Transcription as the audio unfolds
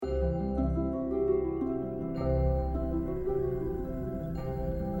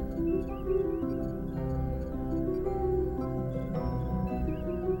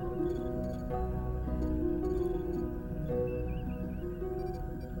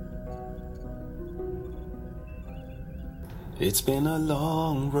It's been a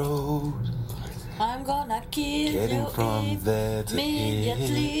long road. I'm gonna kill Getting you from there to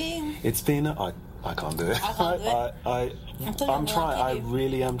immediately. here. It's been I can't do it. I can't do it. I'm trying. I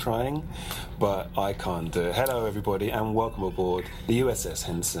really am trying, but I can't do it. Hello, everybody, and welcome aboard the USS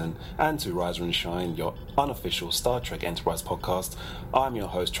Henderson and to Rise and Shine, your unofficial Star Trek Enterprise podcast. I'm your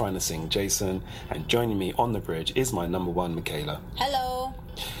host, trying to sing Jason, and joining me on the bridge is my number one, Michaela. Hello.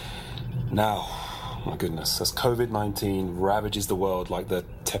 Now, my goodness, as COVID-19 ravages the world like the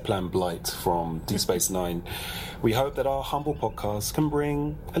Teplan blight from Deep Space Nine, we hope that our humble podcast can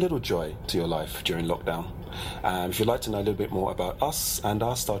bring a little joy to your life during lockdown. If you'd like to know a little bit more about us and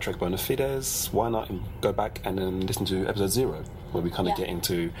our Star Trek bona fides, why not go back and then listen to episode 0, where we kind of get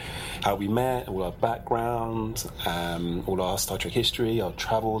into how we met, all our background, all our Star Trek history, our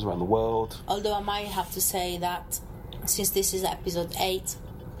travels around the world. Although I might have to say that since this is episode 8,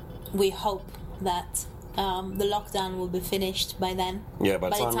 we hope that the lockdown will be finished by then. Yeah,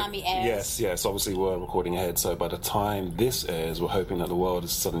 by the time it airs. Yes. Obviously, we're recording ahead, so by the time this airs, we're hoping that the world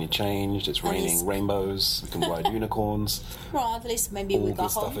has suddenly changed. It's raining rainbows. We can ride unicorns. Well, at least maybe all we got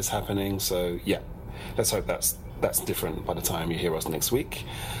this home. stuff is happening. So yeah, let's hope that's different by the time you hear us next week.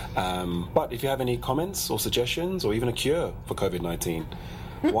 But if you have any comments or suggestions, or even a cure for COVID-19.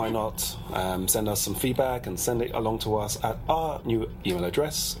 Why not send us some feedback and send it along to us at our new email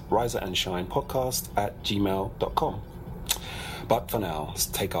address, riserandshinepodcast@gmail.com. But for now, let's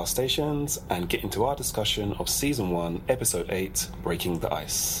take our stations and get into our discussion of Season 1, Episode 8, Breaking the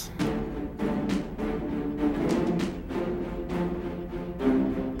Ice.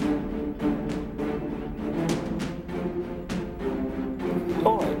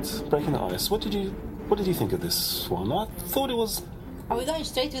 Alright, Breaking the Ice. What did you think of this one? I thought it was... Are we going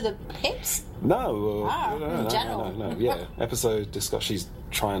straight to the pips? No, in general. No. Yeah, episode discuss. She's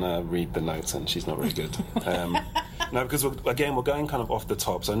trying to read the notes and she's not very good. No, because we're going kind of off the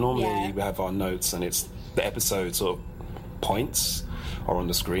top. So normally we have our notes and it's the episode sort of points are on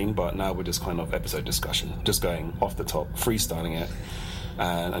the screen, but now we're just kind of episode discussion, just going off the top, freestyling it,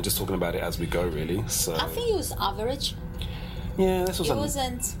 and just talking about it as we go. Really. So I think it was average. Yeah, this was. It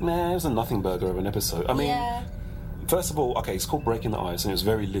wasn't. Nah, it was a nothing burger of an episode. I mean. Yeah. First of all, okay, it's called Breaking the Ice, and it's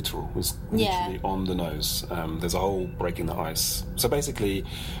very literal. It's literally on the nose. There's a whole breaking the ice. So basically,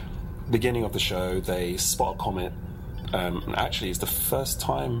 beginning of the show, they spot a comet. And actually, it's the first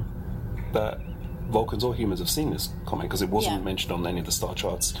time that Vulcans or humans have seen this comet, because it wasn't mentioned on any of the star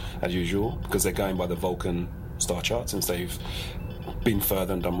charts, as usual, because they're going by the Vulcan star chart, since they've been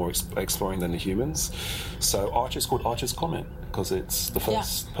further and done more exploring than the humans. So Archer's called Archer's Comet because it's the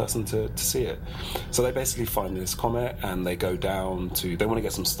first person to see it. So they basically find this comet and they go down to... They want to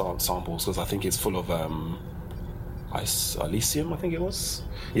get some samples because I think it's full of Elysium, I think it was?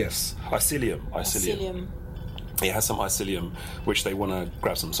 Yes, Icilium. It has some Icilium, which they want to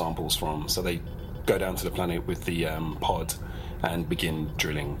grab some samples from. So they go down to the planet with the pod and begin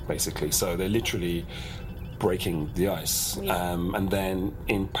drilling, basically. So they're literally breaking the ice. And then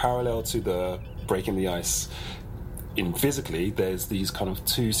in parallel to the breaking the ice, physically, there's these kind of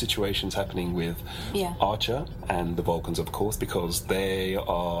two situations happening with Archer and the Vulcans, of course, because they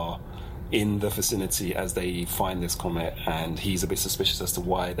are in the vicinity as they find this comet, and he's a bit suspicious as to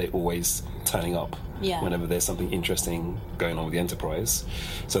why they're always turning up whenever there's something interesting going on with the Enterprise.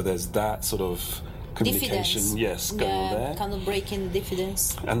 So there's that sort of communication, going on there. Kind of breaking the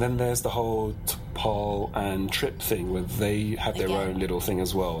diffidence. And then there's the whole T'Pol and Trip thing, where they have their own little thing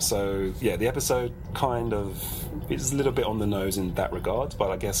as well. So, the episode kind of is a little bit on the nose in that regard,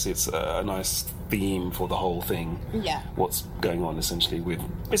 but I guess it's a nice theme for the whole thing. Yeah. What's going on, essentially, with...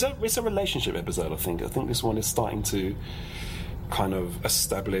 It's a relationship episode, I think. I think this one is starting to kind of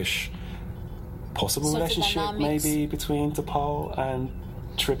establish possible relationship, maybe, between T'Pol and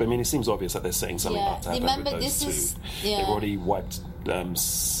Trip. I mean, it seems obvious that they're setting something up to happen with those two. They've already wiped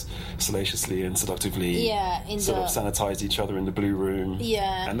salaciously and seductively sanitized each other in the blue room.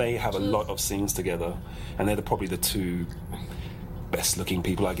 Yeah. And they have a lot of scenes together. And they're probably the two best looking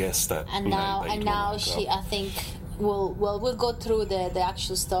people, I guess, that I think we'll go through the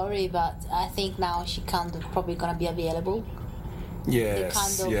actual story, but I think now she kind of probably gonna be available.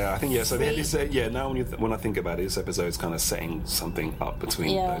 Yes, I think So now when I think about it, this episode's kind of setting something up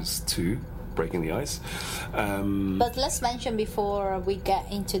between those two, breaking the ice. But let's mention before we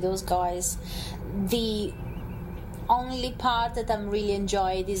get into those guys, the only part that I'm really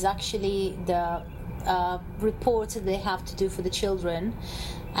enjoyed is actually the report that they have to do for the children.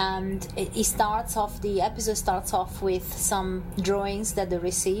 And the episode starts off with some drawings that they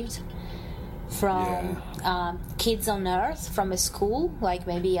received from kids on Earth from a school, like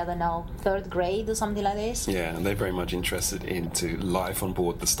maybe, I don't know, 3rd grade or something like this. Yeah, and they're very much interested into life on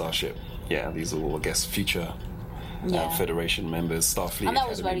board the Starship. Yeah, these are all, I guess, future Federation members, Starfleet and that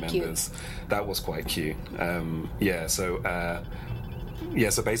was Academy very members. Cute. That was quite cute.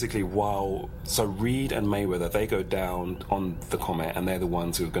 So basically, so Reed and Mayweather, they go down on the comet, and they're the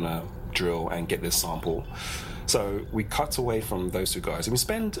ones who are going to drill and get this sample. So we cut away from those two guys, and we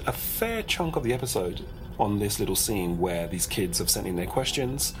spend a fair chunk of the episode on this little scene where these kids have sent in their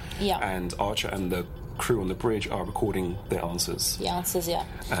questions, and Archer and the crew on the bridge are recording their answers. The answers,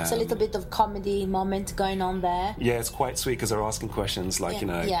 it's a little bit of comedy moment going on there. Yeah, it's quite sweet because they're asking questions like,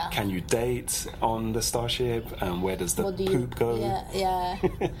 can you date on the Starship? And where does the poop go?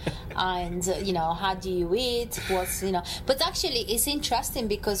 And, how do you eat? But actually, it's interesting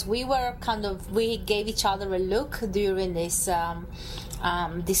because we gave each other a look during this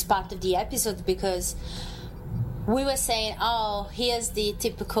part of the episode, because we were saying, here's the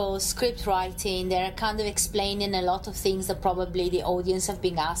typical script writing. They're kind of explaining a lot of things that probably the audience have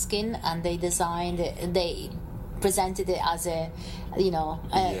been asking, and they presented it as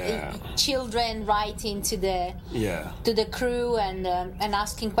children writing to the crew and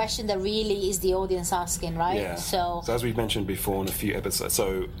asking questions that really is the audience asking, right? Yeah. So as we've mentioned before in a few episodes,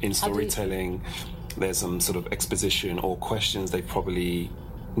 so in storytelling, there's some sort of exposition or questions they probably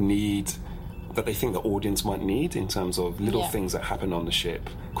need, that they think the audience might need, in terms of little things that happen on the ship.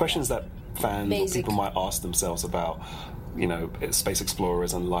 Questions that fans or people might ask themselves about, space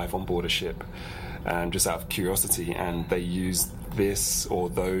explorers and life on board a ship, just out of curiosity. And they use this or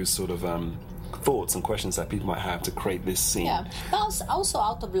those sort of thoughts and questions that people might have to create this scene. Yeah, but also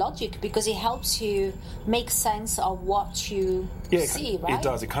out of logic, because it helps you make sense of what you see, right? It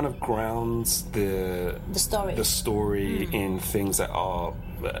does. It kind of grounds the story in things that are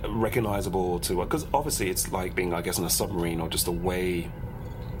recognizable to, because obviously it's like being, I guess, on a submarine or just away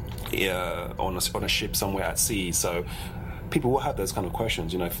on a ship somewhere at sea. So people will have those kind of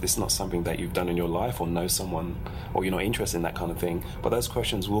questions, if it's not something that you've done in your life or know someone, or you're not interested in that kind of thing. But those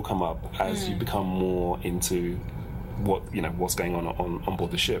questions will come up as you become more into what's going on board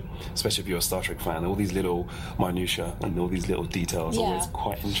the ship, especially if you're a Star Trek fan. All these little minutiae and all these little details are always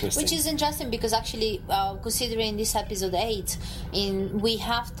quite interesting. Which is interesting because actually, considering this episode 8, we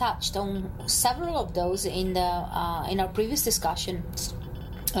have touched on several of those in our previous discussions.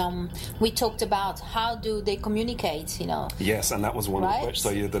 We talked about how do they communicate, Yes, and that was one of the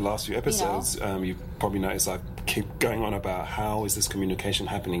questions. So the last few episodes, you probably noticed I keep going on about how is this communication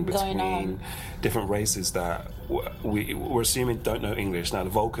happening between different races that we're assuming don't know English. Now the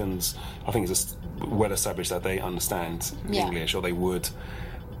Vulcans, I think it's well established that they understand English, or they would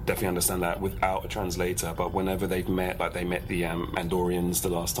definitely understand that without a translator. But whenever they've met, like they met the Andorians the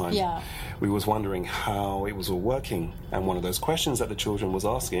last time, we was wondering how it was all working. And one of those questions that the children was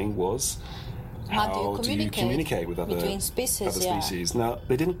asking was, how do you communicate with other species? Now,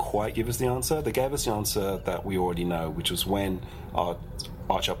 they didn't quite give us the answer. They gave us the answer that we already know, which was when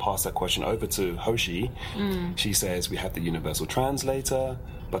Archer passed that question over to Hoshi. She says, we have the universal translator,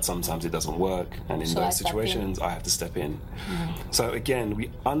 but sometimes it doesn't work, and in those situations I have to step in. So again,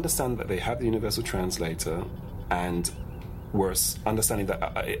 we understand that they have the universal translator, and we're understanding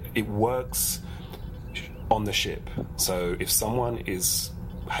that it works on the ship. So if someone is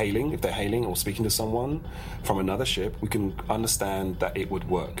if they're hailing or speaking to someone from another ship, we can understand that it would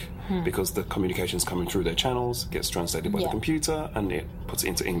work because the communication's coming through their channels, gets translated by the computer, and it puts it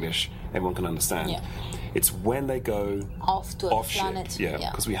into English. Everyone can understand. It's when they go off to a ship, planet,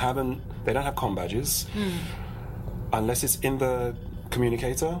 because they don't have comm badges unless it's in the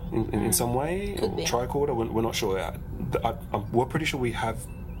communicator in some way, or tricorder. We're not sure. We're pretty sure we have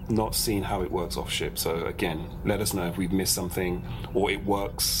not seen how it works off ship. So again, let us know if we've missed something, or it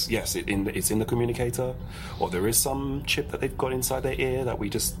works. Yes, it's in the communicator, or there is some chip that they've got inside their ear that we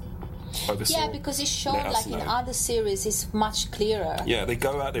just oversaw. Yeah, because it's shown like in other series, it's much clearer. Yeah, they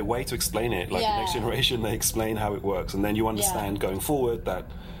go out their way to explain it. Like in Next Generation, they explain how it works, and then you understand going forward that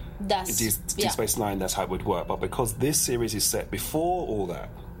Deep Space Nine, that's how it would work. But because this series is set before all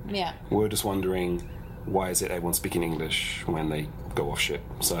that, we're just wondering, why is it everyone speaking English when they go off ship?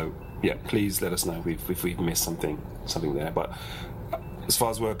 So please let us know if we've missed something there. But as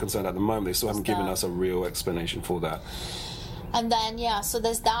far as we're concerned at the moment, they still haven't given us a real explanation for that. And then so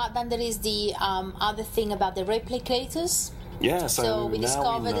there's that. Then there is the other thing about the replicators. Yeah, so we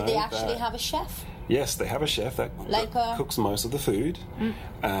discovered that they actually have a chef. Yes, they have a chef that cooks most of the food.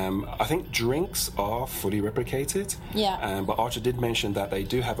 I think drinks are fully replicated. Yeah. But Archer did mention that they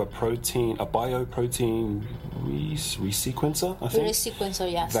do have a bioprotein resequencer, I think.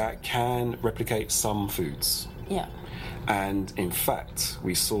 Resequencer, yes. That can replicate some foods. Yeah. And in fact,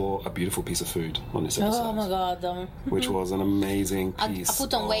 we saw a beautiful piece of food on this episode. Oh my god. Which was an amazing piece. I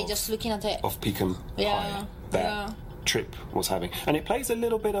put on weight just looking at it. Of pecan pie that Trip was having. And it plays a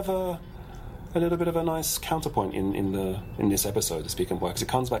little bit of a nice counterpoint in this episode, the pecan pie, because it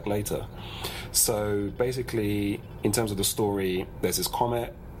comes back later. So basically, in terms of the story, there's this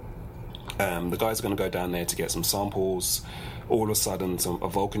comet. The guys are going to go down there to get some samples. All of a sudden, a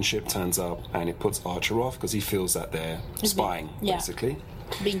Vulcan ship turns up, and it puts Archer off because he feels that they're spying, basically.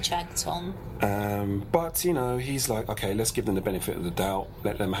 Being checked on. But, you know, he's like, okay, let's give them the benefit of the doubt.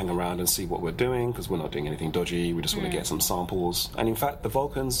 Let them hang around and see what we're doing, because we're not doing anything dodgy. We just want to get some samples. And in fact, the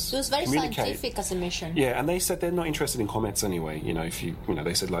Vulcans it was very scientific as a mission. Yeah, and they said they're not interested in comets anyway. You know,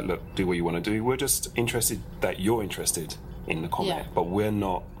 they said, like, look, do what you want to do. We're just interested that you're interested in the comet, but we're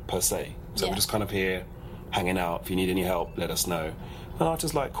not per se. So we're just kind of here hanging out. If you need any help, let us know. And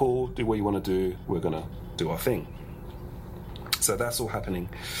Archer's like, cool, do what you want to do. We're going to do our thing. So that's all happening.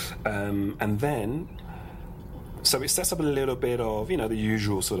 And then, so it sets up a little bit of, you know, the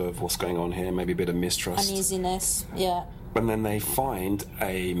usual sort of what's going on here, maybe a bit of mistrust. Uneasiness, yeah. And then they find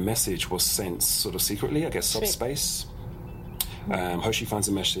a message was sent sort of secretly, I guess, subspace. Hoshi finds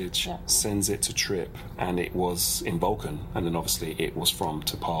a message, sends it to Trip, and it was in Vulcan. And then obviously it was from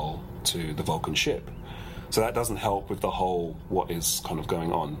T'Pol to the Vulcan ship. So that doesn't help with the whole what is kind of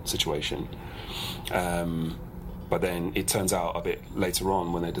going on situation. But then it turns out a bit later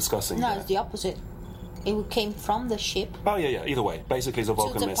on when they're discussing No, it's the opposite. It came from the ship. Oh, yeah. Either way. Basically, it's a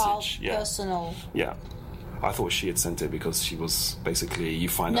Vulcan message. Yeah. Personal. Yeah. I thought she had sent it because she was basically... You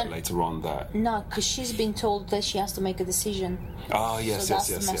find out later on that... No, because she's been told that she has to make a decision. Oh, yes, so that's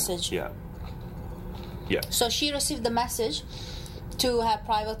the message. Yeah. So she received the message to her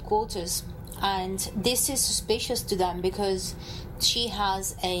private quarters. And this is suspicious to them because she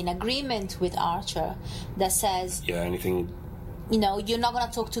has an agreement with Archer that says... Yeah, anything... You know, you're not going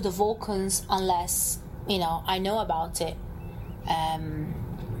to talk to the Vulcans unless, you know, I know about it.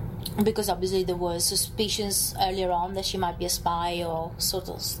 Because obviously there was suspicions earlier on that she might be a spy or sort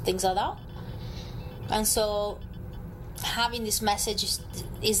of things like that. And so having this message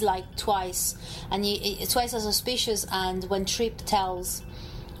is like twice. And twice as suspicious. And when Trip tells...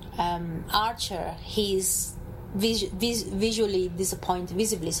 Archer, he's visibly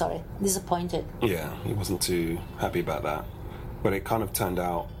disappointed. Yeah, he wasn't too happy about that. But it kind of turned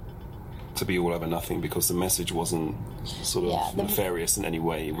out to be all over nothing because the message wasn't sort of nefarious in any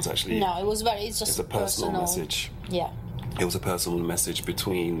way. It was actually... No, it was very... It's just a personal message. Yeah. It was a personal message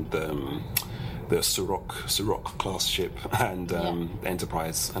between the Surok class ship and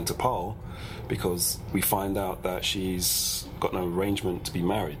Enterprise and T'Pol, because we find out that she's got no arrangement to be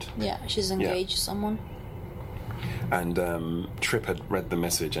married. Yeah, she's engaged to someone. And Trip had read the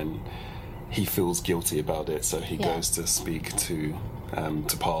message and he feels guilty about it, so he goes to speak to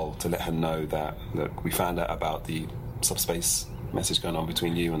T'Pol to let her know that, look, we found out about the subspace message going on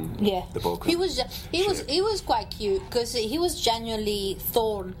between you and the Vulcan. He was quite cute because he was genuinely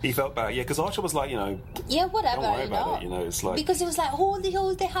thorn. He felt bad, because Archer was like, you know, whatever, don't worry about it, you know, it's like, because it was like all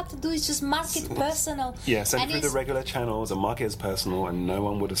they had to do is just mark it personal. Send it through the regular channels and mark it as personal, and no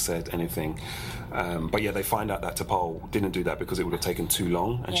one would have said anything. But they find out that T'Pol didn't do that because it would have taken too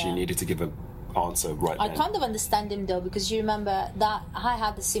long, and she needed to give an answer right then. I kind of understand him though, because you remember that I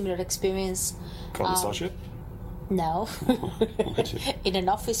had a similar experience on the Starship. No, in an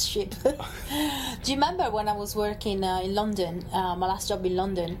office ship. Do you remember when I was working in London, my last job in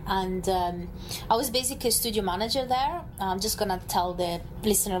London, and I was basically a studio manager there. I'm just going to tell the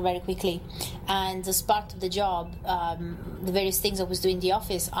listener very quickly. And as part of the job, the various things I was doing in the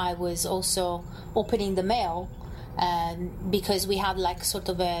office, I was also opening the mail because we had like sort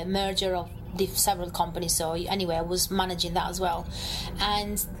of a merger of several companies. So anyway, I was managing that as well.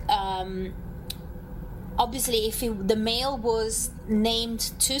 And... obviously, if the mail was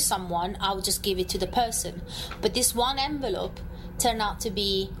named to someone, I would just give it to the person. But this one envelope turned out to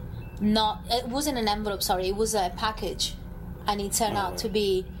be it wasn't an envelope, sorry, it was a package. And it turned out to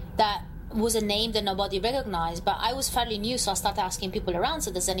be that was a name that nobody recognized. But I was fairly new, so I started asking people around,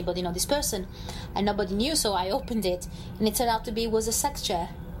 so does anybody know this person? And nobody knew, so I opened it. And it turned out to be was a sex chair.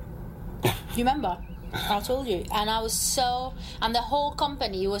 Do you remember? I told you. And I was and the whole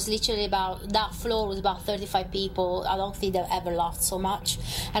company was literally that floor was about 35 people. I don't think they've ever laughed so much.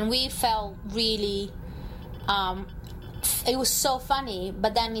 And we felt really, it was so funny,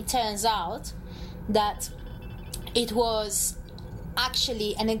 but then it turns out that it was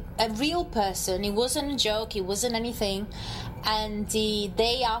actually a real person. It wasn't a joke, it wasn't anything. And the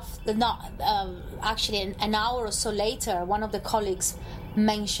day after, actually an hour or so later, one of the colleagues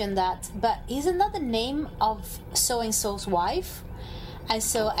mentioned that, but isn't that the name of so-and-so's wife? And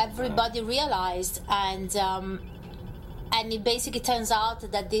so everybody realized, and it basically turns out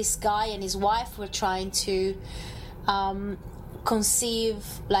that this guy and his wife were trying to conceive,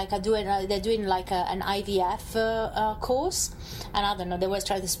 like they're doing like an IVF course, and I don't know, they were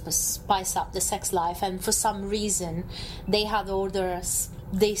trying to spice up the sex life, and for some reason they had ordered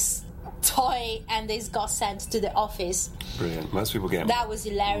this toy and this got sent to the office. Brilliant. Most people get that was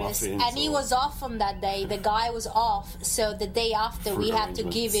hilarious, and he was off on that day. The guy was off, so the day after we had to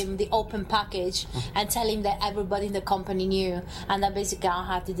give him the open package and tell him that everybody in the company knew, and that basically I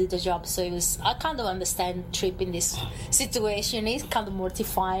had to do the job. So it was, I kind of understand Trip in this situation. It's kind of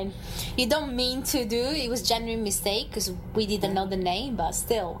mortifying. You don't mean to do it was genuine mistake because we didn't know the name, but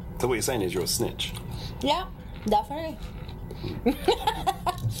still. So what you're saying is you're a snitch? Yeah, definitely.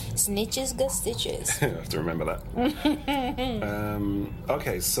 Snitches got stitches. I have to remember that.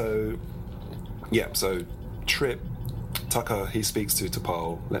 Okay, so Trip, Tucker, he speaks to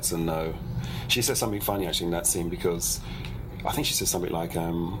T'Pol, lets her know. She says something funny actually in that scene, because I think she says something like,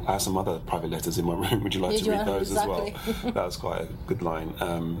 I have some other private letters in my room, would you like to read those as well? That was quite a good line.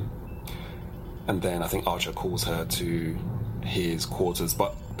 And then I think Archer calls her to his quarters,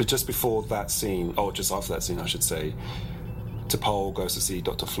 but just before that scene, or just after that scene I should say, T'Pol goes to see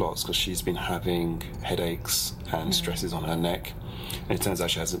Dr. Phlox because she's been having headaches and stresses on her neck, and it turns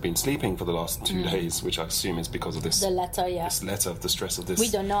out she hasn't been sleeping for the last 2 days, which I assume is because of this. The letter, This letter, the stress of this. We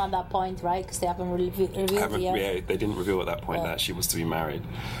don't know at that point, right? Because they haven't revealed yet. Yeah, they didn't reveal at that point that she was to be married,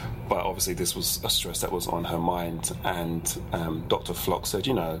 but obviously this was a stress that was on her mind. And Dr. Phlox said,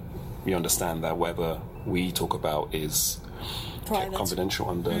 you understand that whatever we talk about is kept confidential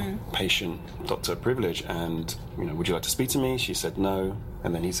under patient doctor privilege, and would you like to speak to me? She said no,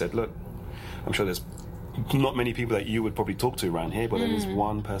 and then he said, look, I'm sure there's not many people that you would probably talk to around here, but there is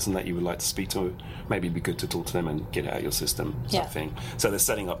one person that you would like to speak to. Maybe it'd be good to talk to them and get it out of your system, sort of thing. So they're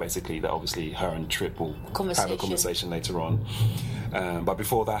setting up basically that obviously her and Trip will have a conversation later on, but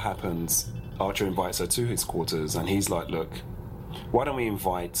before that happens, Archer invites her to his quarters, and he's like, look, why don't we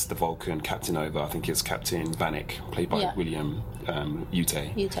invite the Vulcan captain over? I think it's Captain Vanek, played by William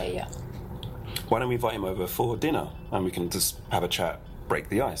Ute. Yeah. Why don't we invite him over for dinner, and we can just have a chat, break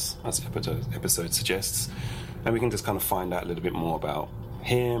the ice, as the episode suggests, and we can just kind of find out a little bit more about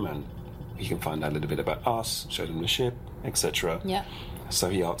him, and he can find out a little bit about us, show them the ship, etc. Yeah. So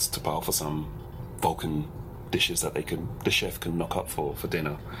he asks T'Pol for some Vulcan dishes that the chef can knock up for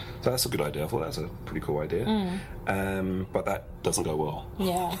dinner. So that's a good idea. I thought that was a pretty cool idea. But that doesn't go well.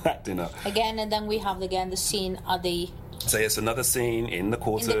 Yeah. At dinner. Again, and then we have the scene at the... So it's another scene in the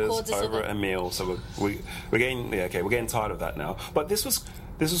quarters over a meal. So we're getting tired of that now. But this was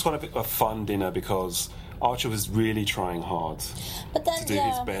quite a fun dinner because Archer was really trying hard to do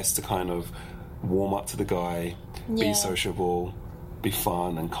his best to kind of warm up to the guy, be sociable, be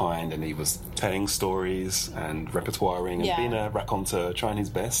fun and kind, and he was telling stories and repertoiring and being a raconteur, trying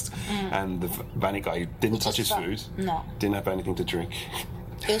his best. And the Vanek guy didn't touch his food, didn't have anything to drink.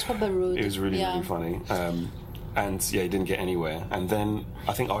 It was probably rude. It was really funny. And he didn't get anywhere. And then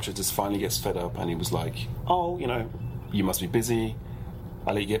I think Archer just finally gets fed up, and he was like, oh, you must be busy,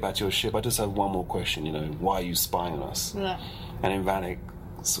 I'll let you get back to your ship, I just have one more question, why are you spying on us? And then Vanek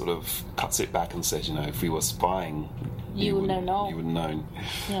sort of cuts it back and says, if we were spying, you wouldn't have known.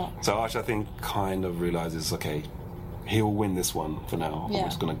 Yeah. So Archer, I think, kind of realizes, okay, he'll win this one for now. I'm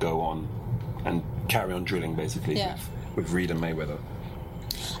just going to go on and carry on drilling, basically, with Reed and Mayweather.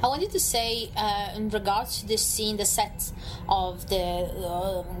 I wanted to say, in regards to this scene, the set of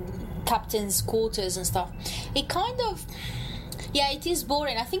the captain's quarters and stuff, it kind of, it is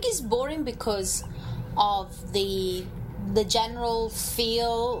boring. I think it's boring because of the general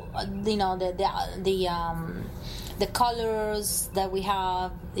feel, the colors that we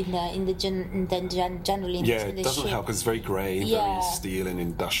have generally in it the doesn't ship. help because it's very grey, very steel and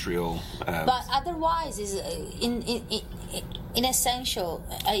industrial. But otherwise, is in essential.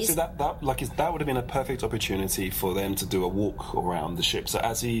 So that would have been a perfect opportunity for them to do a walk around the ship. So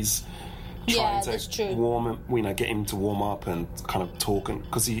as he's trying to get him to warm up and kind of talk, and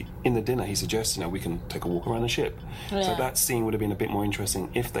because in the dinner he suggests we can take a walk around the ship. So that scene would have been a bit more interesting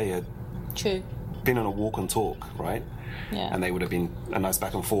if they had been on a walk and talk, right? and they would have been a nice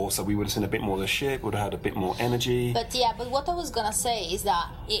back and forth. So we would have seen a bit more of the ship, would have had a bit more energy. But what I was gonna say is that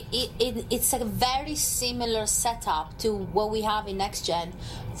it's a very similar setup to what we have in Next Gen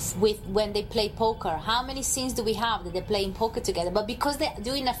with when they play poker. How many scenes do we have that they're playing poker together? But because they're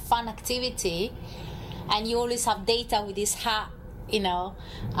doing a fun activity, and you always have Data with his hat,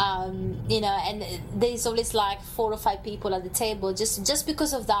 and there's always like 4 or 5 people at the table. Just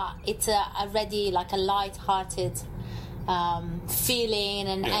because of that, it's already like a light-hearted feeling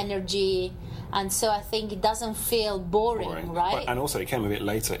and energy, and so I think it doesn't feel boring. Right? And also, it came a bit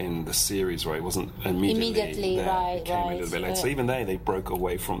later in the series, right? It wasn't immediately there. Right? It came a little bit later. So even they broke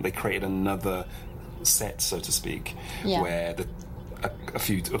away from. They created another set, so to speak, where a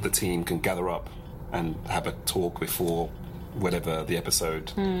few of the team can gather up and have a talk before whatever the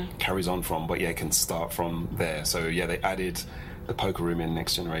episode carries on from, but it can start from there. So they added the poker room in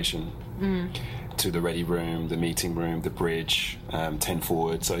Next Generation to the ready room, the meeting room, the bridge, 10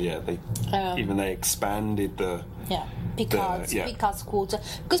 forward. So they expanded the Picard's quarter,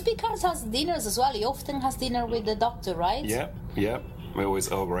 because Picard has dinners as well. He often has dinner with the Doctor, right? We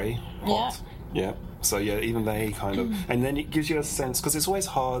always Earl Grey hot. So even they kind of, and then it gives you a sense, because it's always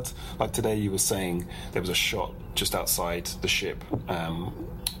hard. Like today, you were saying there was a shot just outside the ship,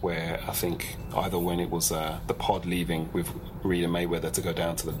 where I think either when it was the pod leaving with Rita Mayweather to go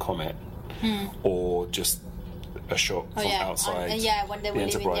down to the Comet, or just a shot from outside when they were the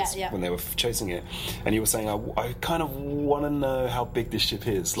Enterprise when they were chasing it. And you were saying, I kind of want to know how big this ship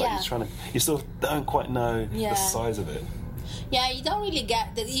is. Like you still don't quite know the size of it. Yeah, you don't really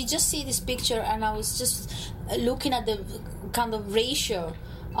get that. You just see this picture, and I was just looking at the kind of ratio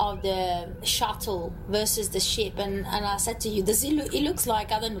of the shuttle versus the ship, and I said to you, does it look? It looks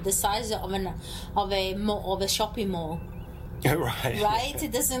like, I don't know, the size of a shopping mall. Right.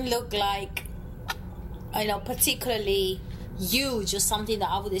 It doesn't look like, particularly huge or something that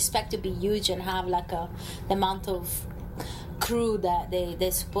I would expect to be huge and have like the amount of crew that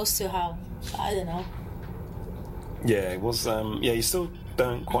they're supposed to have. I don't know. Yeah, it was. You still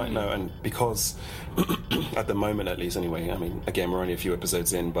don't quite know, and because at the moment, at least, anyway. I mean, again, we're only a few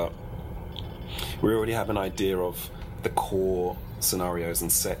episodes in, but we already have an idea of the core scenarios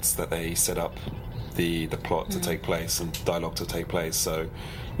and sets that they set up the plot to take place and dialogue to take place. So,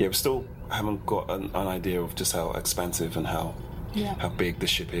 we still haven't got an idea of just how expansive and how big the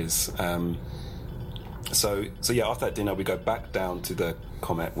ship is. So after that dinner, we go back down to the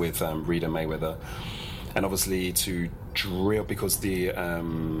Comet with Rita Mayweather. And obviously to drill, because the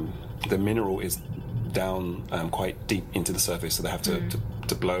mineral is down quite deep into the surface, so they have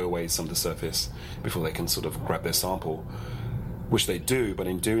to blow away some of the surface before they can sort of grab their sample, which they do. But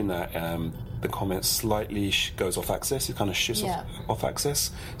in doing that, the Comet slightly goes off axis. It kind of shifts off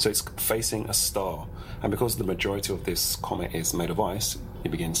axis, so it's facing a star. And because the majority of this comet is made of ice,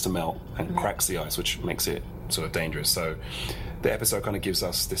 it begins to melt and cracks the ice, which makes it sort of dangerous. So the episode kind of gives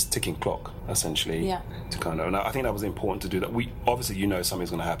us this ticking clock, essentially, to kind of, and I think that was important to do that. We obviously,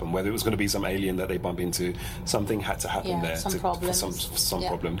 something's going to happen. Whether it was going to be some alien that they bump into, something had to happen there for some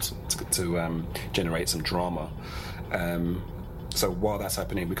problem to generate some drama. So while that's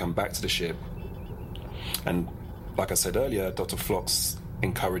happening, we come back to the ship, and like I said earlier, Dr. Phlox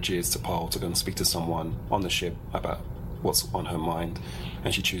encourages T'Pol to go and speak to someone on the ship about what's on her mind,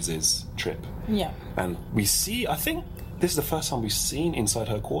 and she chooses Trip. And we see, I think this is the first time we've seen inside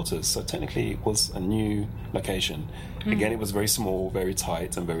her quarters, so technically it was a new location. Again, it was very small, very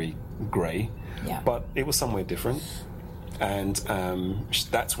tight, and very grey, but it was somewhere different. And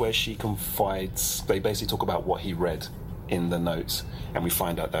that's where she confides. They basically talk about what he read in the notes, and we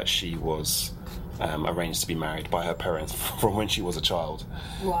find out that she was arranged to be married by her parents from when she was a child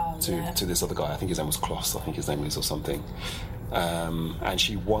to this other guy. I think his name was Kloss, or something. And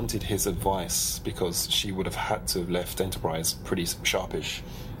she wanted his advice because she would have had to have left Enterprise pretty sharpish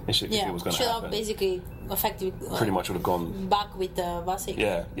if it was going to happen. Basically, effectively, pretty much would have gone back with Vasek.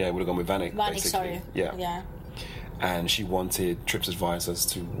 It would have gone with Vanek. Basically. Yeah. And she wanted Trip's advice as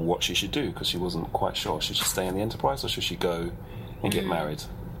to what she should do, because she wasn't quite sure. Should she stay in the Enterprise or should she go and get married?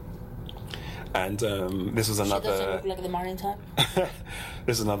 And this was another. She doesn't look like the Marine type.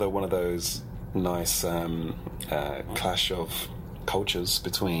 This is another one of those nice clash of cultures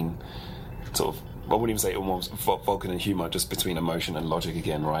between sort of, I wouldn't even say almost Vulcan and humor, just between emotion and logic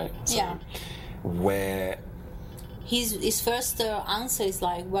again, right? So, where his first answer is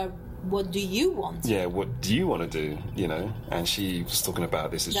like, well, what do you want? Yeah, what do you want to do? And she was talking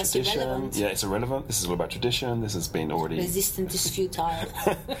about this is tradition. Irrelevant. Yeah, it's irrelevant. This is all about tradition. This has been already. Resistance is futile.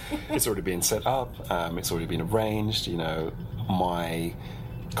 It's already been set up. It's already been arranged. My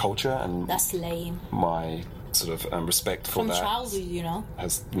culture and that's lame. My sort of respect for from that. childhood, you know.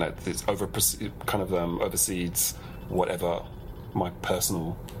 Has this oversees whatever my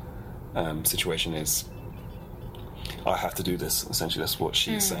personal situation is. I have to do this. Essentially, that's what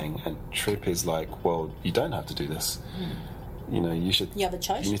she's saying. And Trip is like, well, you don't have to do this. You know, you have a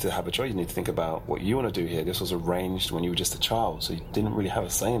choice. You need to have a choice. You need to think about what you want to do here. This was arranged when you were just a child, so you didn't really have a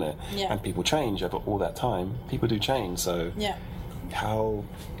say in it. Yeah. And people change over all that time. People do change. So how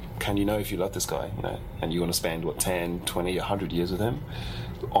can you know if you love this guy, you know, and you want to spend, 10, 20, 100 years with him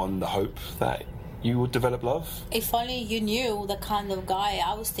on the hope that you would develop love? If only you knew the kind of guy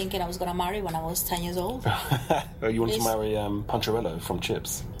I was thinking I was going to marry when I was 10 years old. You wanted to marry Poncherello from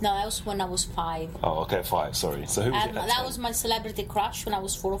Chips? No, that was when I was 5. Oh, okay, 5, sorry. So who was it? That was my celebrity crush when I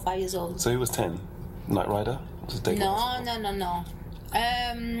was 4 or 5 years old. So who was 10? Knight Rider? No.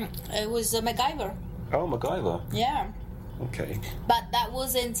 It was MacGyver. Oh, MacGyver. Yeah. Okay. But that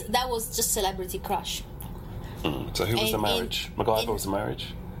was just celebrity crush. So who was the marriage? MacGyver was the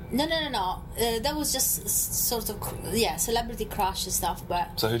marriage? No. That was just sort of celebrity crush and stuff.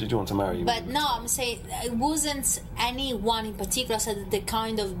 But so who did you want to marry? But no, I'm saying it wasn't anyone in particular. I said the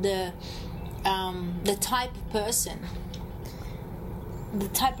kind of the type of person,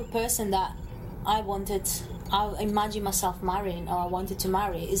 that I imagine myself marrying, or I wanted to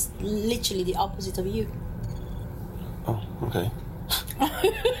marry, is literally the opposite of you. Oh, okay.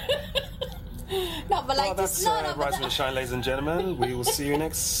 No, but like that's Rise and Shine, ladies and gentlemen. We will see you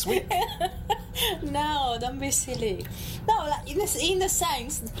next week. No, don't be silly. No, like in the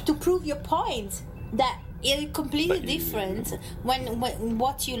sense to prove your point that it's completely different when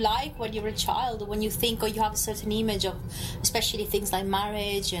what you like when you're a child, or when you think or you have a certain image of, especially things like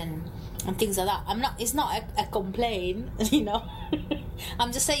marriage and things like that. It's not a complaint, you know.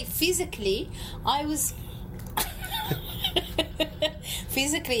 I'm just saying physically, I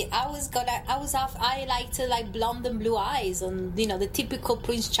liked like blonde and blue eyes, and you know, the typical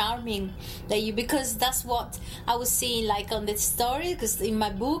Prince Charming because that's what I was seeing like on the story, because in my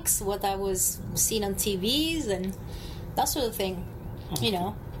books, what I was seeing on TVs and that sort of thing, you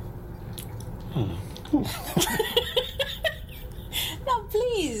know. No,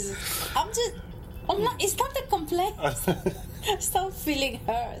 please. I'm not. It's not a complaint. Stop feeling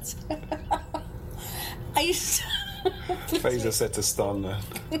hurt. Phaser said to stun there.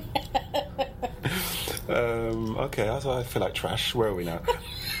 Okay, I feel like trash. Where are we now?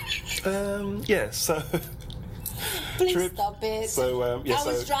 So please Trip. Stop it. So I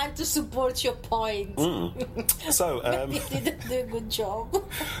was trying to support your point. So you didn't do a good job.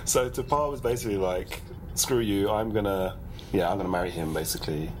 So Tapar was basically like, screw you, I'm gonna marry him,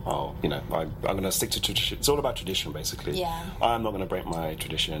 basically. I'm gonna stick to tradition. It's all about tradition, basically. Yeah. I'm not gonna break my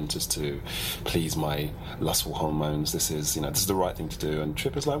tradition just to please my lustful hormones. This is the right thing to do. And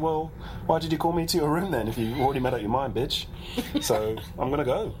Trip is like, well, why did you call me to your room then if you already made up your mind, bitch? So I'm gonna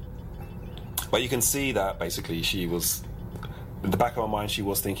go. But you can see that basically she was, in the back of her mind, she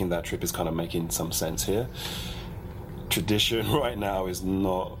was thinking that Trip is kind of making some sense here. Tradition right now is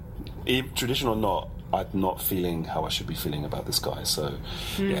not, tradition or not, I'm not feeling how I should be feeling about this guy. So,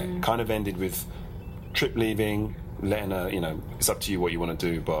 kind of ended with Trip leaving, letting her, it's up to you what you want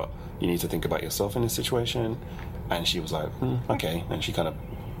to do, but you need to think about yourself in this situation. And she was like, okay. And she kind of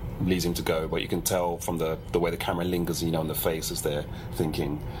leaves him to go, but you can tell from the way the camera lingers, on the face as they're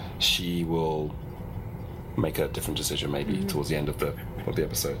thinking, she will make a different decision maybe towards the end of the So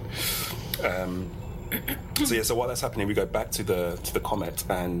episode. So while that's happening, we go back to the comet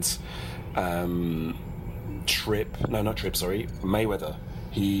and Mayweather,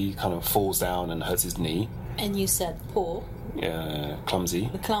 he kind of falls down and hurts his knee. And you said poor. Yeah, clumsy.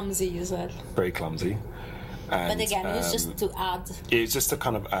 Clumsy, you said. Very clumsy. And, but again, it was just to add. It's just to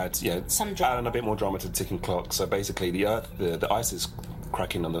kind of add, some drama. Add a bit more drama to the ticking clock. So basically, the Earth, the ice is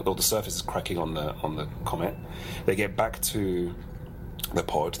cracking or the surface is cracking on the comet. They get back to the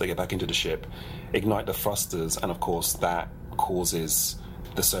pod. They get back into the ship, ignite the thrusters, and of course that causes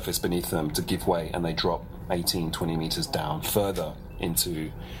the surface beneath them to give way, and they drop 18, 20 meters down further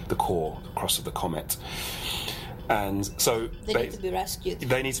into the core, the crust of the comet. And so they need to be rescued.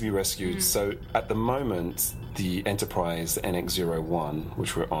 They need to be rescued. So at the moment, the Enterprise, the NX-01,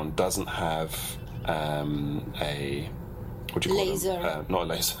 which we're on, doesn't have a what do you call laser. Them? Not a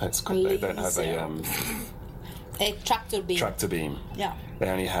laser. They don't have a tractor beam. Tractor beam. Yeah. They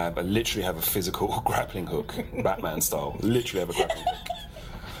only literally have a physical grappling hook, Batman style. Literally have a grappling hook.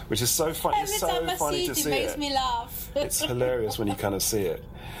 Which is so funny. Every time I see it, it makes me laugh. It's hilarious when you kind of see it.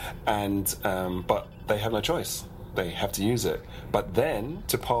 And but they have no choice. They have to use it. But then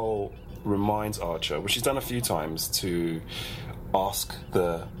T'Pol reminds Archer, which she's done a few times, to ask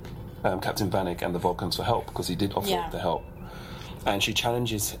the Captain Vanek and the Vulcans for help, because he did offer the help. And she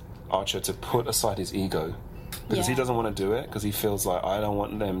challenges Archer to put aside his ego, because he doesn't want to do it, because he feels like, I don't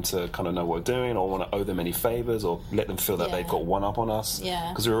want them to kind of know what we're doing, or want to owe them any favors, or let them feel that they've got one up on us.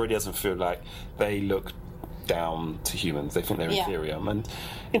 Because it already doesn't feel like they look down to humans. They think they're inferior. And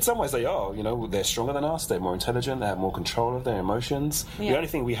in some ways they are. You know, they're stronger than us, they're more intelligent, they have more control of their emotions. The only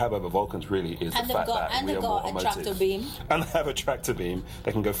thing we have over Vulcans really is the fact that we are more emotive. Tractor beam. And they have a tractor beam.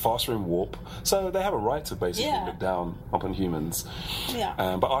 They can go faster in warp. So they have a right to basically look down upon humans.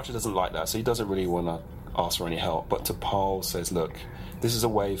 But Archer doesn't like that, so he doesn't really want to ask for any help. But T'Pol says, look, this is a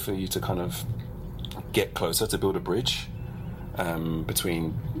way for you to kind of get closer, to build a bridge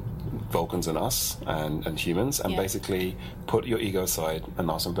between Vulcans and us and humans, and basically put your ego aside and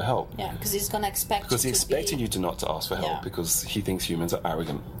ask them for help. Because he's going to expect because he's expecting you to not to ask for help, because he thinks humans are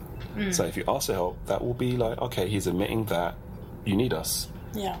arrogant. So if you ask for help, that will be like, okay, he's admitting that you need us.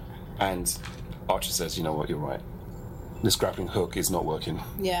 And Archer says, you know what, you're right. This grappling hook is not working.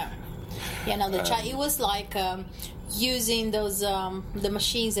 No, it was like using those the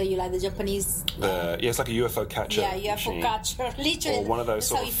machines that you like, the Japanese. It's like a UFO catcher. UFO catcher, literally. Or one of those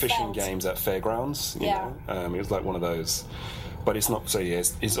sort of fishing games at fairgrounds. You know? It was like one of those. But it's not. So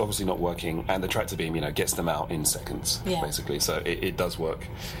it's obviously not working, and the tractor beam, gets them out in seconds, basically. So it does work.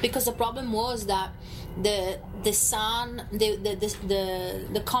 Because the problem was that the sun,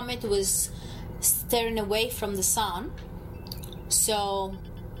 the comet was staring away from the sun, so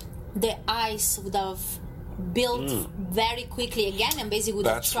the ice would have built very quickly again, and basically would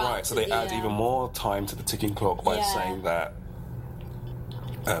have trapped. That's right. So they add even more time to the ticking clock by saying that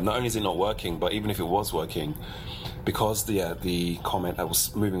not only is it not working, but even if it was working, because the comet that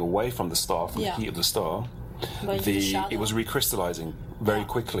was moving away from the star, from the heat of the star, it was recrystallizing very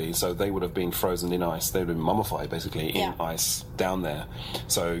quickly. So they would have been frozen in ice. They would have been mummified, basically, in ice down there.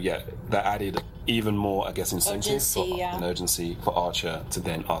 So that added even more, I guess, incentive and urgency for Archer to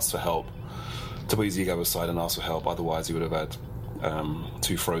then ask for help, to put his ego aside and ask for help. Otherwise, he would have had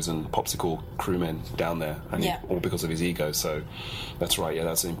two frozen popsicle crewmen down there, and all because of his ego. So that's right.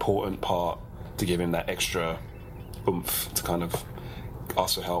 That's an important part, to give him that extra oomph to kind of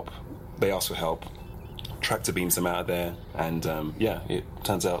ask for help. They ask for help. Tractor beams them out of there, and it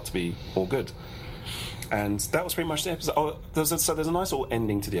turns out to be all good. And that was pretty much the episode. There's a nice little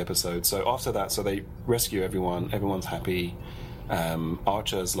ending to the episode. So after that, they rescue everyone. Everyone's happy.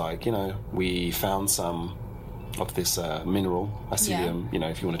 Archer's like, we found some of this mineral, Icilium,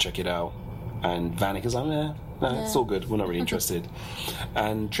 if you want to check it out. And Vanek is like, no, it's all good. We're not really interested.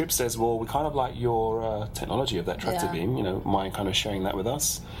 And Trip says, well, we kind of like your technology of that tractor beam. Mind kind of sharing that with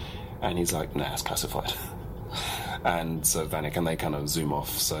us? And he's like, nah, it's classified. And so Vanek and they kind of zoom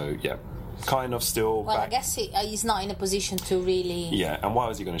off. So, kind of still Well, back. I guess he's not in a position to really... Yeah, and why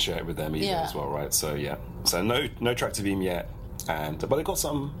was he going to share it with them either as well, right? So, So no tractor beam yet. But they got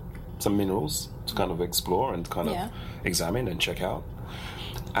some minerals to kind of explore and kind of examine and check out.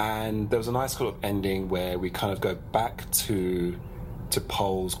 And there was a nice kind of ending where we kind of go back to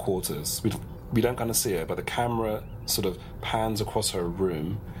Pol's quarters. We don't kind of see her, but the camera sort of pans across her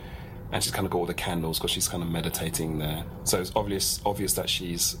room, and she's kind of got all the candles because she's kind of meditating there. So it's obvious that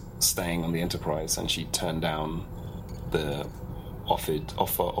she's staying on the Enterprise, and she turned down the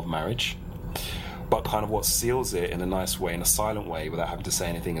offer of marriage. But kind of what seals it in a nice way, in a silent way, without having to say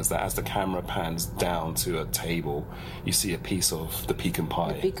anything, is that as the camera pans down to a table, you see a piece of the pecan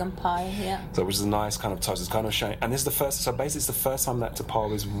pie. The pecan pie, So which is a nice kind of touch. It's kind of showing, and this is it's the first time that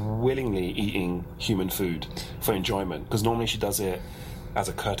T'Pol is willingly eating human food for enjoyment, because normally she does it as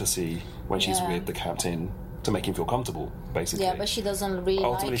a courtesy when she's with the captain, to make him feel comfortable, basically. Yeah, but she doesn't really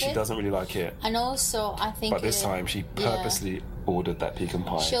Ultimately, she doesn't really like it. And also, I think... But this time, she purposely ordered that pecan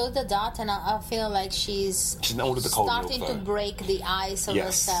pie. She ordered that, and I feel like she's ordered the cold milk, starting to break the ice of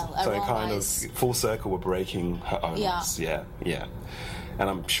herself. So kind of full circle, we're breaking her own ice. Yeah. And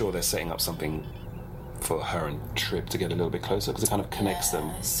I'm sure they're setting up something for her and Trip to get a little bit closer, because it kind of connects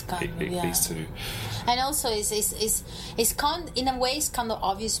them, these two. And also, it's kind, in a way, it's kind of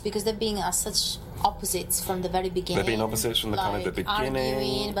obvious, because they're being such opposites from the very beginning. They're being opposites from the kind of the beginning,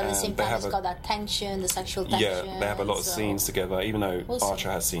 arguing, but at the same time, it's got that tension, the sexual tension. Yeah, they have a lot of scenes together, even though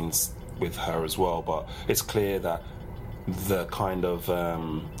Archer has scenes with her as well. But it's clear that the kind of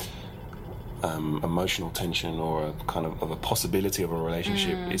emotional tension, or a kind of a possibility of a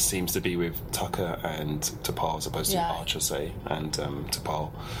relationship, it seems to be with Tucker and T'Pol, as opposed to Archer, say, and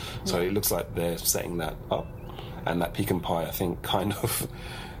T'Pol. So it looks like they're setting that up, and that pecan pie, I think, kind of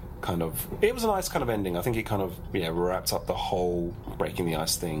it was a nice kind of ending. I think it kind of wrapped up the whole breaking the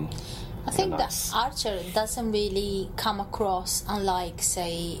ice thing I think nice. that Archer doesn't really come across, unlike,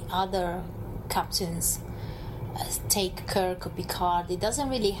 say, other captains, take Kirk or Picard. He doesn't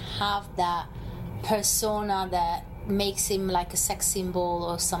really have that persona that makes him like a sex symbol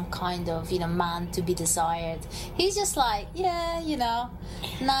or some kind of, man to be desired. He's just like,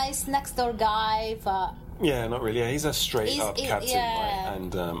 nice next door guy, but... Yeah, not really. Yeah, he's a straight-up captain, right?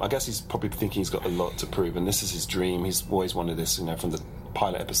 And I guess he's probably thinking he's got a lot to prove, and this is his dream. He's always wanted this, from the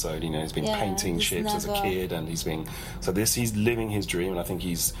pilot episode. He's been painting ships as a kid, and he's living his dream, and I think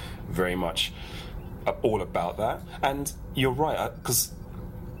he's very much all about that. And you're right, because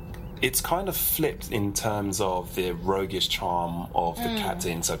it's kind of flipped in terms of the roguish charm of the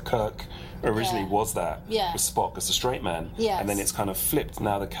captain. So Kirk originally was that with Spock as a straight man, and then it's kind of flipped.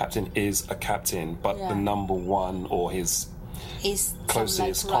 Now the captain is a captain, but the number one or his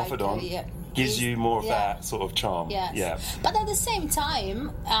closest confidant gives you more of that sort of charm. Yes. Yeah. But at the same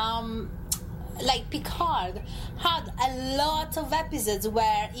time, like Picard had a lot of episodes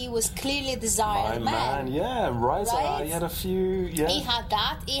where he was clearly desired man. Risa, right? He had a few. He had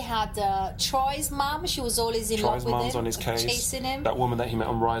that. He had Troy's mom. She was always in love with him. Troy's mom's on his case. Chasing him. That woman that he met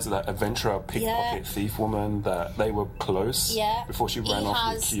on Risa, that adventurer, pickpocket thief woman, that they were close before she ran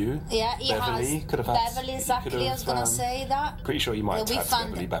off with Q. Yeah, Beverly could have had. Beverly, exactly. I was gonna say that. Pretty sure you might have tapped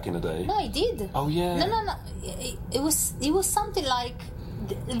Beverly back in the day. No, he did. Oh yeah. No. It was something like.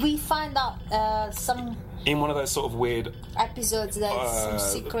 We find out some in one of those sort of weird episodes that some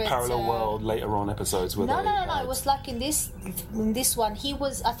secret parallel world later on episodes where no. It was like in this one.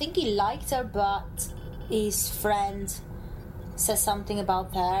 I think he liked her, but his friend said something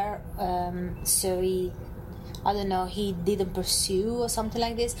about her, so I don't know, he didn't pursue or something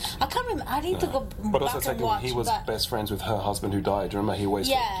like this. I can't remember. I need to go but back also and watch. He was best friends with her husband who died. Remember, he always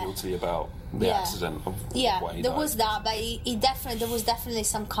felt guilty about the accident of why he there died. was that, but there was definitely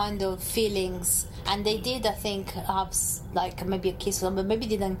some kind of feelings, and they did, I think, have like maybe a kiss or something, but maybe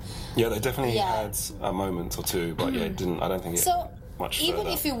didn't. Yeah, they definitely had a moment or two, but it didn't. I don't think it. So, much even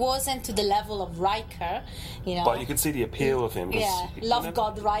further. if it wasn't to the level of Riker, But you could see the appeal of him. Love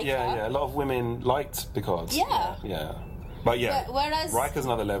God Riker. Yeah. A lot of women liked Picard. Yeah. But whereas Riker's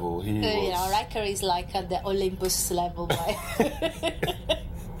another level. He was... Riker is like at the Olympus level, right?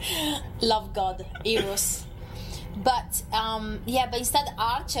 Love God, Eros. But but instead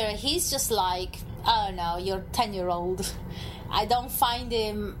Archer, he's just like, I don't know, you're 10-year-old. I don't find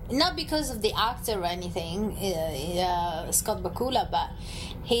him, not because of the actor or anything, Scott Bakula, but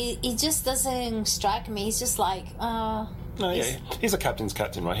he just doesn't strike me. He's just like, he's a captain's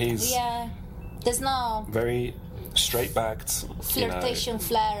captain, right? He's there's no very straight-backed flirtation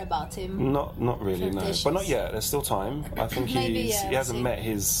flair about him. Not really, no. But not yet. There's still time. I think he hasn't met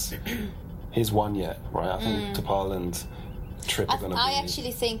his one yet, right? I think T'Pol and Trip are going to be... I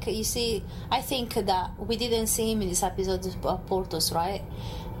actually think, I think that we didn't see him in this episode of Portos, right?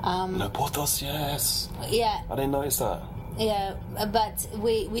 No, Portos, yes. Yeah. I didn't notice that. Yeah, but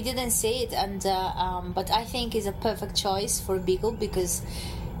we didn't see it, and but I think it's a perfect choice for Beagle because,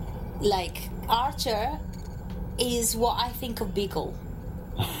 like, Archer is what I think of Beagle.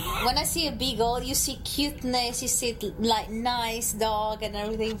 When I see a Beagle, you see cuteness, you see like nice dog and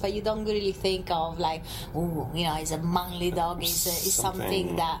everything, but you don't really think of like, it's a manly dog. It's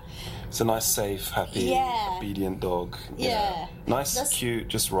something that... It's a nice, safe, happy, obedient dog. Yeah. Nice, cute,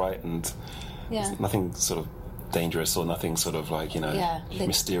 just right, and nothing sort of dangerous or nothing sort of like,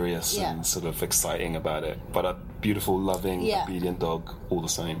 mysterious and sort of exciting about it. But a beautiful, loving, obedient dog all the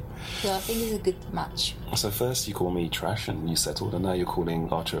same. So I think it's a good match. So first you call me trash and you settled, and now you're calling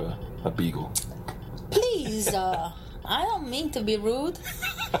Archer a beagle. Please, I don't mean to be rude.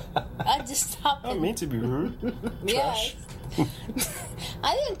 I just happened. I don't mean to be rude. Trash.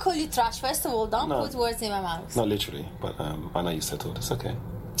 I didn't call you trash. First of all, don't put words in my mouth. Not literally, but I know you settled. It's okay.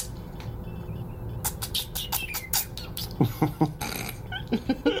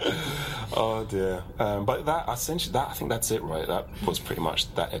 Oh dear. But I think that's it, right? That was pretty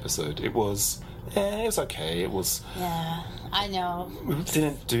much that episode. It was okay. It was... Yeah, I know. We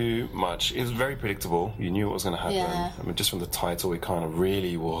didn't do much. It was very predictable. You knew what was going to happen. Yeah. I mean, just from the title, it kind of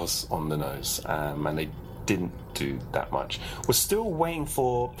really was on the nose. And they didn't do that much. We're still waiting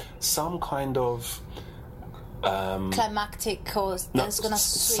for some kind of... climactic cause that's going to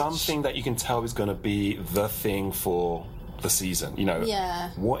switch. Something that you can tell is going to be the thing for the season.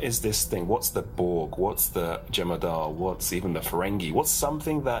 What is this thing? What's the Borg? What's the Jem'Hadar? What's even the Ferengi? What's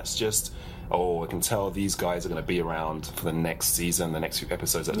something that's just, I can tell these guys are going to be around for the next season, the next few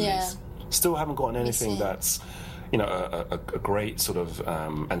episodes at least. Still haven't gotten anything that's, a great sort of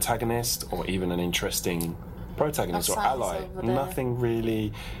antagonist or even an interesting protagonist or signs ally. of the- Nothing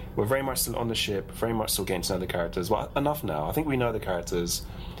really. We're very much still on the ship, very much still getting to know the characters. Well, enough now. I think we know the characters.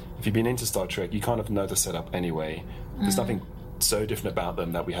 If you've been into Star Trek, you kind of know the setup anyway. There's nothing so different about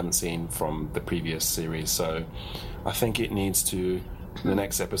them that we haven't seen from the previous series. So I think it needs to, the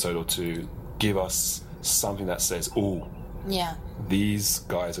next episode or two, give us something that says, "Oh, Yeah. these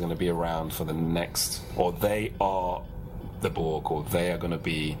guys are going to be around for the next," or they are the Borg, or they are going to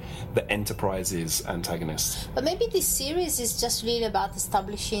be the Enterprise's antagonists. But maybe this series is just really about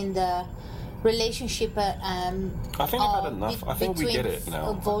establishing the relationship. I think we've had enough. I think we get it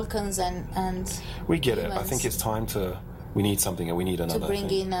now. Vulcans and We get it. I humans. think it's time to. We need something, and we need another. bring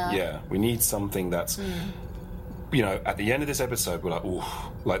thing. in a- Yeah, we need something that's. You know, at the end of this episode, we're like, ooh,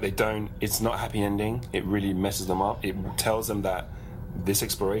 like they don't. It's not a happy ending. It really messes them up. It tells them that this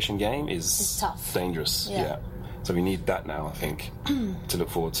exploration game is It's tough. dangerous. Yeah. So we need that now, I think, to look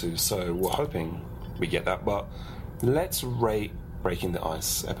forward to. So we're hoping we get that. But let's rate Breaking the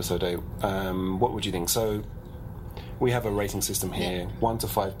Ice, episode 8. What would you think? So we have a rating system here: 1 to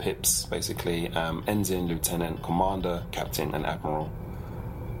 5 pips, basically. Ensign, Lieutenant, Commander, Captain, and Admiral.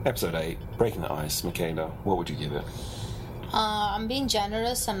 Episode 8, Breaking the Ice. Michaela, what would you give it? I'm being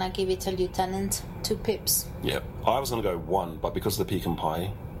generous, and I give it a Lieutenant 2 pips. Yep. I was going to go 1, but because of the pecan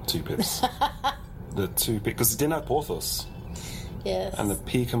pie, 2 pips. The 2 pips, because it didn't have Porthos. Yes. And the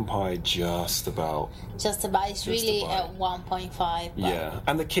pecan pie just about. Just about. It's really about. at 1.5. but- Yeah.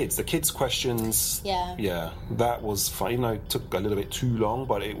 And the kids' questions. Yeah. Yeah. That was fun. Even though it took a little bit too long,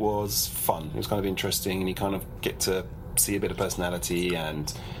 but it was fun. It was kind of interesting, and you kind of get to see a bit of personality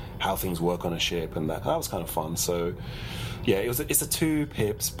and how things work on a ship, and that was kind of fun. So yeah, it's a 2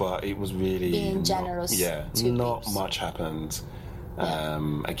 pips, but it was really Being generous, 2 not pips. much happened.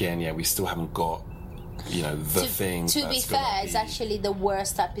 Yeah. Again, we still haven't got the thing. To be that's fair, gonna it's be- actually the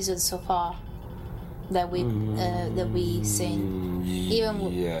worst episode so far that we seen.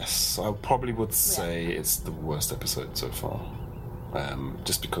 Even Yes, I probably would say it's the worst episode so far.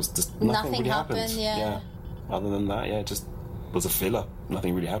 Just because just nothing Nothing really happened, yeah. Other than that, it just was a filler.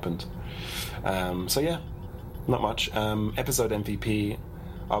 Nothing really happened. So yeah, not much. Episode MVP,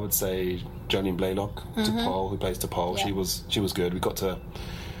 I would say Jolene Blaylock, T'Pol, who plays T'Pol. Yeah. She was good. We got to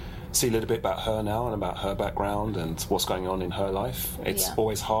see a little bit about her now and about her background and what's going on in her life. It's Yeah.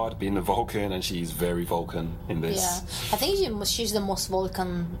 always hard being a Vulcan, and she's very Vulcan in this. yeah, I think she's the most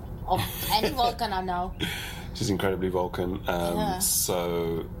Vulcan of any Vulcan I know. She's incredibly Vulcan. Yeah.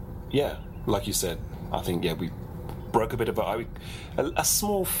 So, yeah, like you said, I think, we broke a bit of a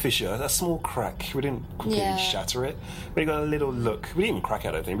small fissure, a small crack. We didn't completely Yeah. shatter it. We got a little look. We didn't even crack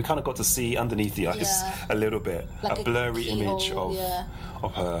it, I think. We kind of got to see underneath the ice Yeah. a little bit. Like a a blurry keyhole, image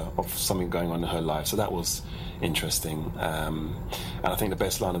of her, of something going on in her life. So that was interesting. And I think the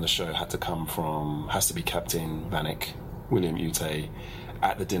best line of the show has to be Captain Vanek, William Ute,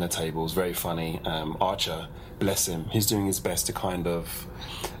 at the dinner table. It was very funny. Archer, bless him, he's doing his best to kind of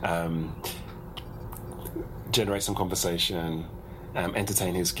generate some conversation,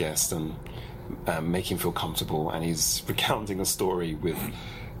 entertain his guest, and make him feel comfortable. And he's recounting a story with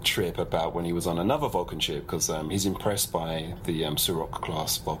Trip about when he was on another Vulcan ship, because he's impressed by the Surok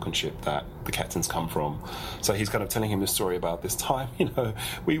class Vulcan ship that the captain's come from. So he's kind of telling him the story about this time,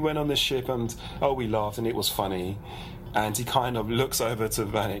 we went on this ship and we laughed and it was funny. And he kind of looks over to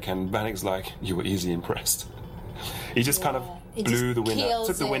Vanek, and Vanek's like, "You were easily impressed." He just kind of It blew just the wind out, kills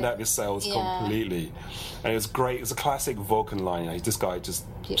took the wind it. out of his sails Yeah. completely, and it was great. It was a classic Vulcan line. This guy just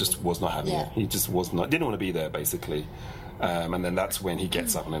was not having Yeah. it. He just didn't want to be there, basically. And then that's when he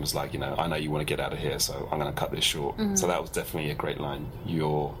gets up and was like, I know you want to get out of here, so I'm going to cut this short. So that was definitely a great line.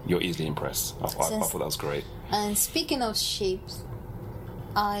 You're easily impressed. I thought that was great. And speaking of ships,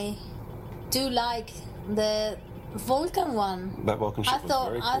 I do like the Vulcan one. That Vulcan ship was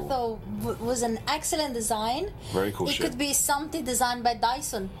very cool. I thought was an excellent design. Very cool It ship. could be something designed by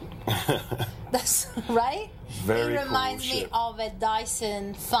Dyson. That's right. Very it cool reminds me ship. of a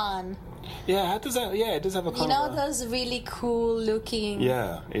Dyson fan. Yeah, it does have a kind You know of those really cool looking.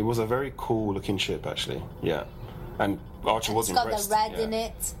 Yeah, it was a very cool looking ship, actually. Yeah. And Archer was It's got impressed. the red yeah. in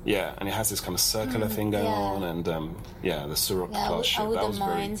it. Yeah, and it has this kind of circular thing going yeah. on, and the Surok Yeah, I class ship. That wouldn't was very,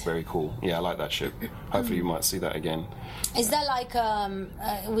 mind. very cool. Yeah, I like that ship. Hopefully, you might see that again. Is that like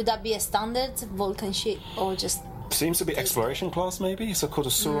would that be a standard Vulcan ship or just? Seems to be exploration class, maybe. It's called a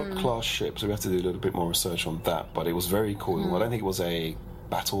Surok class ship, so we have to do a little bit more research on that. But it was very cool. I don't think it was a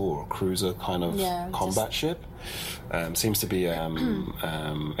battle or cruiser kind of combat ship. Seems to be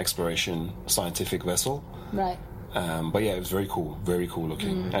exploration scientific vessel. Right. But yeah, it was very cool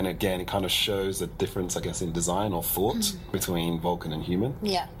looking. And again, it kind of shows the difference, I guess, in design or thought between Vulcan and human.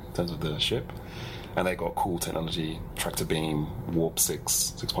 Yeah. in terms of the ship. And they got cool technology, tractor beam, warp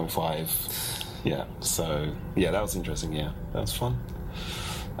 6, 6.5. Yeah, so, yeah, that was interesting, yeah. That was fun.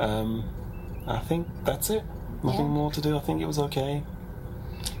 I think that's it. Nothing more to do. I think it was okay.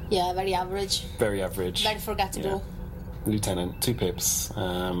 Yeah, very average. Very average. Very forgettable. Yeah. Lieutenant, 2 pips.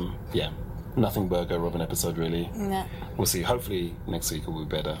 Yeah, nothing burger of an episode, really. Yeah. We'll see. Hopefully next week will be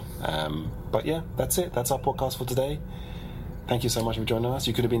better. But yeah, that's it. That's our podcast for today. Thank you so much for joining us.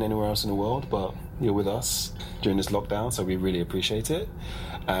 You could have been anywhere else in the world, but you're with us during this lockdown, so we really appreciate it.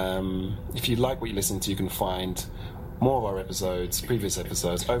 If you like what you listen to, you can find more of our episodes, previous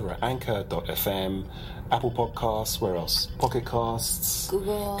episodes, over at anchor.fm, Apple Podcasts, where else? Pocket Casts,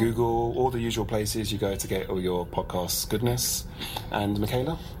 Google, all the usual places you go to get all your podcast goodness. And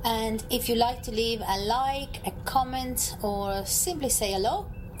Michaela? And if you like to leave a like, a comment, or simply say hello,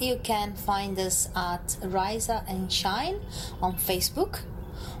 you can find us at Rise and Shine on Facebook,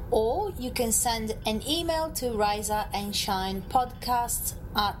 or you can send an email to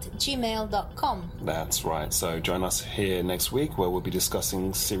riseandshinepodcast@gmail.com. That's right. So join us here next week, where we'll be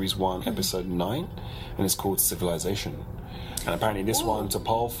discussing Series 1, Episode 9, and it's called Civilization. And apparently this one,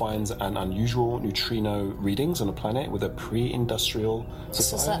 T'Pol finds an unusual neutrino readings on a planet with a pre-industrial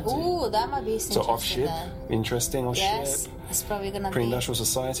society. That might be interesting. So off-ship, interesting, off-ship. Yes, it's probably going to be... Pre-industrial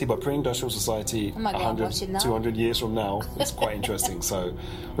society, but pre-industrial society 100, 200 years from now, it's quite interesting. So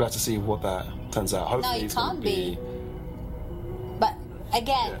we'll have to see what that turns out. Hopefully it can't be. But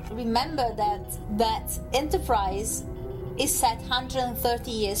again, remember that Enterprise is set 130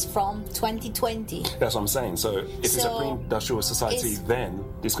 years from 2020. That's what I'm saying. So if it's a pre-industrial society, then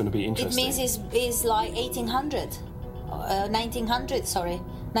it's going to be interesting. It means it's like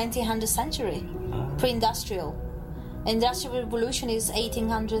 1900 century. Pre-industrial. Industrial revolution is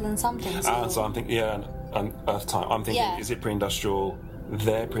 1800 and something. So I'm thinking, Earth time. I'm thinking, is it pre-industrial?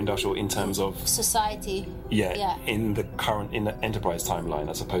 Their pre-industrial in terms of society. Yeah. In the Enterprise timeline,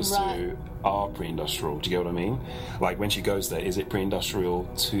 as opposed to our pre-industrial. Do you get what I mean? Like when she goes there, is it pre-industrial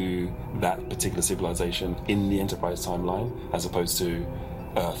to that particular civilization in the Enterprise timeline, as opposed to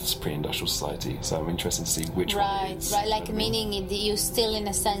Earth's pre-industrial society? So I'm interested to see which one it is. Right. Like meaning you still, in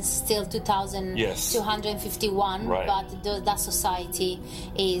a sense, still 2251, but that society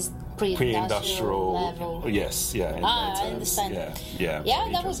is pre-industrial level. Yes, yeah. I understand. Yeah,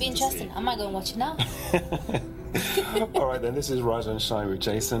 that would be interesting. I might go and watch it now. All right, then. This is Rise and Shine with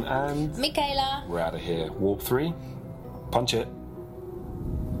Jason and Michaela. We're out of here. Warp 3. Punch it.